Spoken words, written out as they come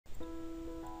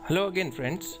Hello again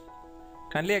friends,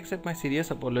 kindly accept my serious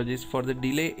apologies for the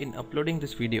delay in uploading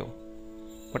this video,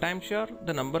 but I am sure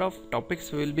the number of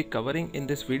topics we will be covering in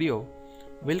this video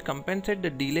will compensate the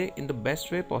delay in the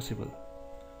best way possible.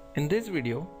 In this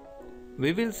video,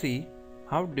 we will see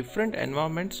how different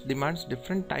environments demands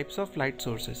different types of light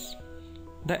sources.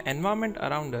 The environment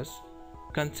around us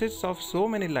consists of so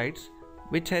many lights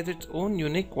which has its own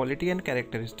unique quality and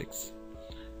characteristics.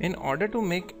 In order to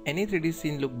make any 3D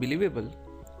scene look believable,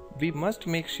 we must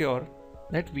make sure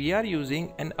that we are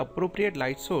using an appropriate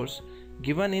light source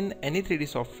given in any 3D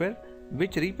software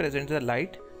which represents the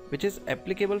light which is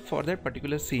applicable for that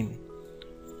particular scene.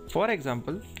 For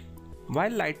example,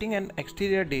 while lighting an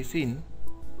exterior day scene,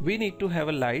 we need to have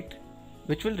a light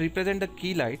which will represent the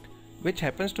key light which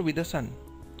happens to be the sun.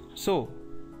 So,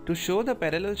 to show the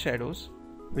parallel shadows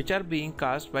which are being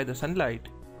cast by the sunlight,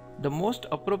 the most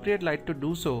appropriate light to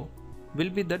do so will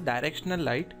be the directional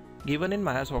light given in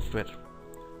Maya software.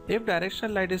 If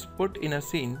directional light is put in a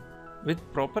scene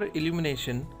with proper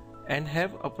illumination and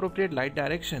have appropriate light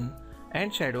direction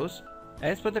and shadows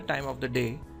as per the time of the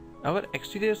day, our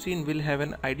exterior scene will have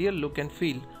an ideal look and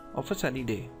feel of a sunny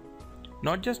day.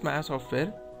 Not just Maya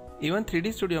software, even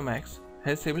 3D Studio Max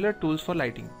has similar tools for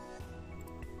lighting.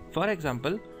 For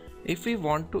example, if we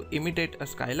want to imitate a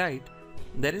skylight,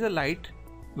 there is a light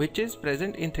which is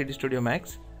present in 3D Studio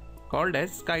Max called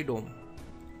as Sky Dome.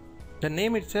 The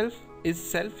name itself is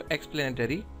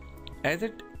self-explanatory as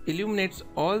it illuminates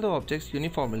all the objects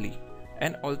uniformly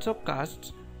and also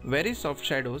casts very soft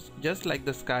shadows just like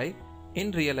the sky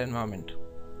in real environment.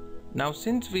 Now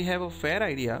since we have a fair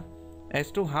idea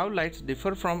as to how lights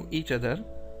differ from each other,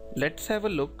 let's have a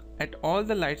look at all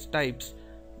the lights types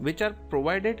which are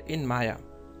provided in Maya.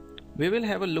 We will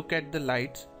have a look at the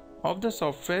lights of the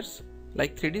softwares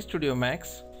like 3D Studio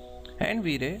Max and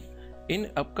V-Ray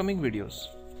in upcoming videos.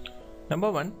 Number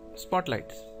 1.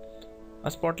 Spotlights.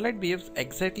 A spotlight behaves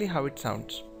exactly how it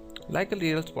sounds, like a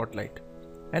real spotlight,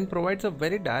 and provides a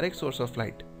very direct source of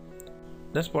light.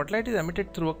 The spotlight is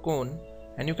emitted through a cone,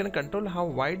 and you can control how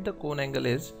wide the cone angle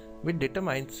is, which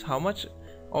determines how much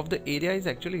of the area is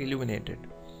actually illuminated.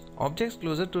 Objects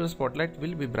closer to the spotlight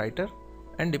will be brighter,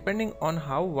 and depending on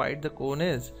how wide the cone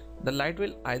is, the light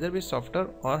will either be softer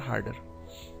or harder.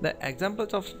 The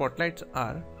examples of spotlights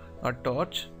are a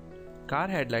torch, car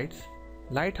headlights,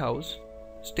 lighthouse,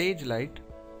 stage light,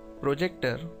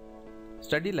 projector,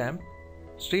 study lamp,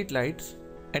 street lights,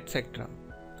 etc.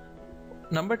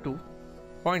 Number 2.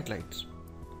 Point lights.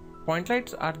 Point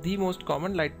lights are the most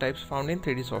common light types found in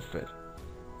 3D software.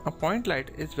 A point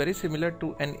light is very similar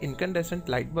to an incandescent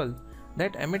light bulb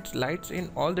that emits lights in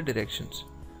all the directions.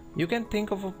 You can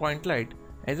think of a point light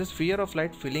as a sphere of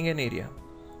light filling an area.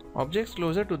 Objects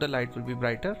closer to the light will be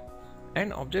brighter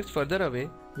and objects further away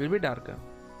will be darker.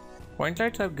 Point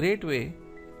lights are a great way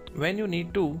when you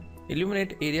need to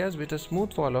illuminate areas with a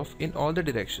smooth fall off in all the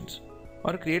directions,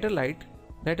 or create a light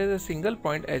that has a single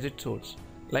point as its source,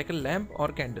 like a lamp or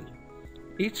candle.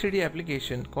 Each 3D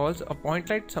application calls a point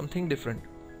light something different,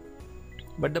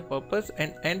 but the purpose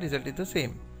and end result is the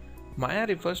same. Maya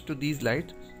refers to these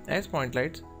lights as point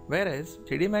lights, whereas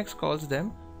 3D Max calls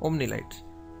them omni lights.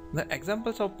 The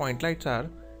examples of point lights are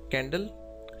candle,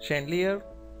 chandelier,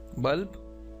 bulb,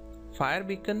 fire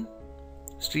beacon,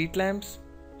 street lamps,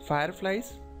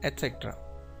 fireflies, etc.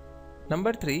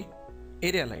 Number 3.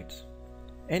 Area lights.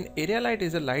 An area light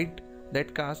is a light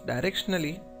that casts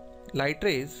directionally light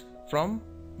rays from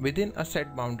within a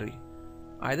set boundary,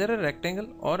 either a rectangle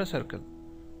or a circle.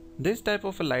 This type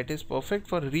of a light is perfect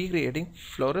for recreating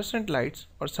fluorescent lights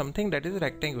or something that is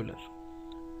rectangular.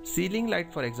 Ceiling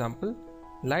light, for example,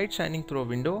 light shining through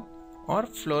a window, or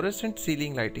fluorescent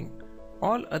ceiling lighting.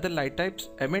 All other light types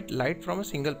emit light from a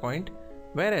single point,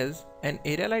 whereas an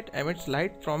area light emits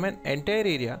light from an entire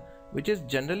area, which is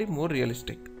generally more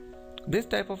realistic. This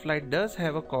type of light does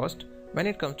have a cost when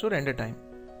it comes to render time,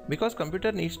 because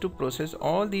computer needs to process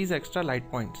all these extra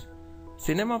light points.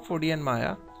 Cinema 4D and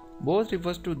Maya both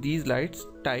refers to these lights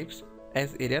types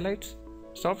as area lights.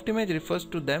 Softimage refers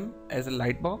to them as a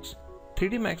light box.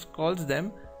 3D Max calls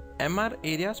them MR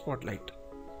area spotlight.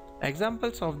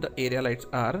 Examples of the area lights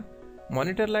are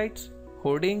monitor lights,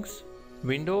 hoardings,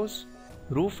 windows,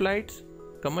 roof lights,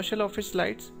 commercial office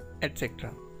lights,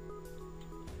 etc.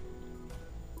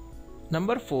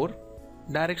 Number 4.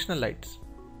 Directional lights.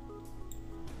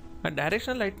 A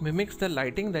directional light mimics the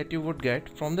lighting that you would get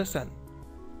from the sun.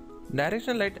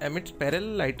 Directional light emits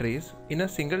parallel light rays in a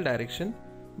single direction,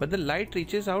 but the light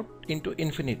reaches out into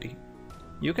infinity.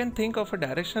 You can think of a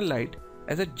directional light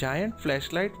as a giant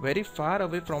flashlight very far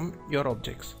away from your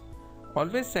objects,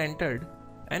 always centered,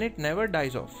 and it never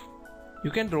dies off.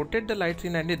 You can rotate the lights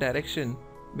in any direction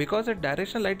because a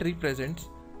directional light represents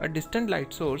a distant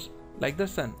light source like the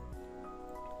sun.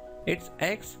 Its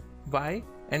x, y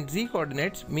and z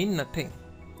coordinates mean nothing.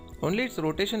 Only its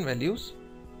rotation values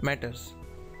matters.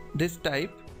 This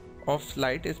type of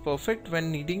light is perfect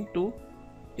when needing to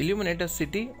illuminate a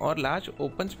city or large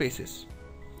open spaces.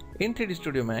 In 3D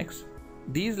Studio Max,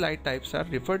 these light types are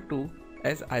referred to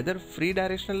as either free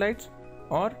directional lights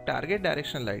or target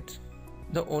directional lights.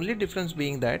 The only difference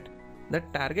being that the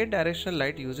target directional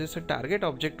light uses a target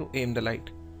object to aim the light.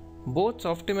 Both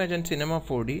Softimage and Cinema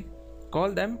 4D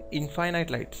call them infinite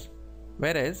lights,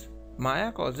 whereas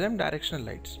Maya calls them directional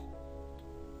lights.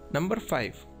 Number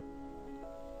 5.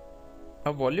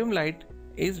 A volume light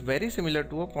is very similar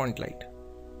to a point light,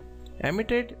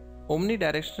 emitted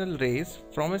omnidirectional rays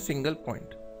from a single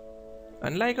point.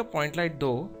 Unlike a point light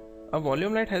though, a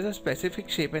volume light has a specific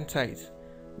shape and size,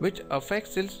 which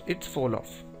affects its fall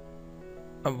off.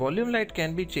 A volume light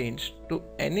can be changed to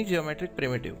any geometric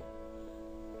primitive,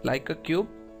 like a cube,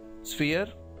 sphere,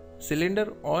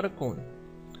 cylinder or a cone.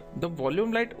 The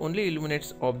volume light only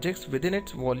illuminates objects within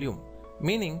its volume,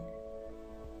 meaning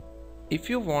if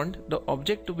you want the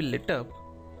object to be lit up,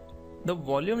 the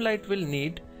volume light will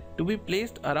need to be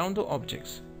placed around the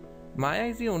objects. Maya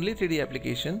is the only 3D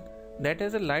application that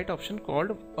has a light option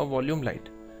called a volume light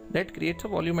that creates a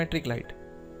volumetric light.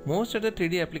 Most other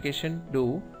 3D applications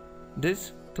do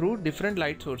this through different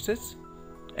light sources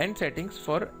and settings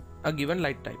for a given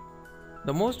light type.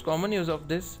 The most common use of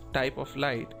this type of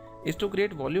light is to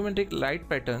create volumetric light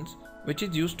patterns, which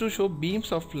is used to show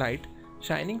beams of light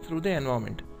shining through the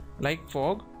environment, like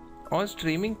fog or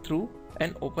streaming through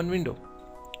an open window.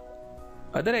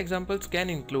 Other examples can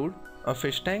include a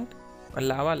fish tank, a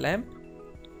lava lamp,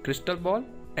 crystal ball,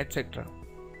 etc.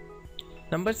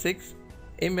 Number 6.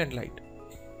 Ambient light.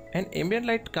 An ambient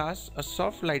light casts a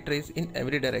soft light rays in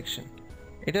every direction.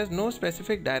 It has no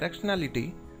specific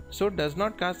directionality, so does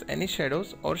not cast any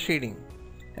shadows or shading,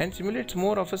 and simulates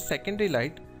more of a secondary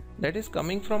light that is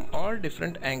coming from all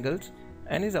different angles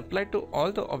and is applied to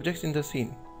all the objects in the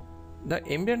scene. The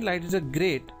ambient light is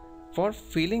great for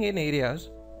filling in areas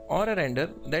or a render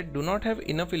that do not have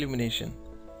enough illumination.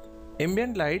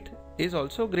 Ambient light is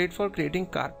also great for creating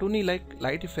cartoony like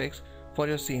light effects for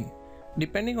your scene.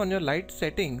 Depending on your light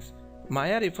settings,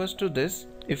 Maya refers to this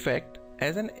effect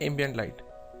as an ambient light,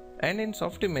 and in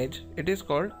Softimage it is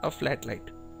called a flat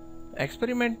light.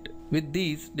 Experiment with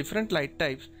these different light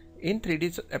types in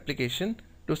 3D application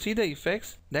to see the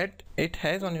effects that it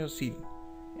has on your scene.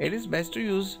 It is best to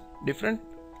use different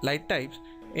light types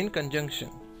in conjunction.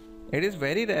 It is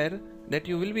very rare that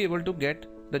you will be able to get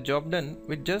the job done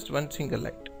with just one single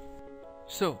light.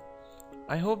 So,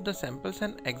 I hope the samples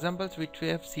and examples which we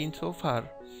have seen so far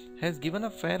has given a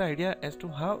fair idea as to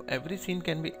how every scene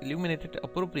can be illuminated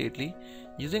appropriately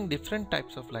using different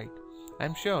types of light. I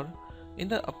am sure in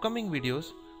the upcoming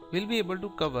videos we'll be able to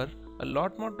cover a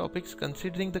lot more topics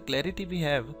considering the clarity we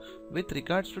have with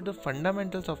regards to the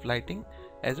fundamentals of lighting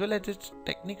as well as its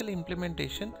technical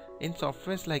implementation in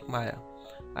softwares like Maya.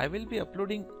 I will be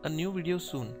uploading a new video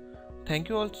soon. Thank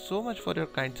you all so much for your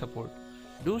kind support.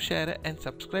 Do share and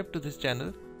subscribe to this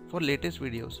channel for latest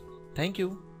videos. Thank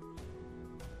you.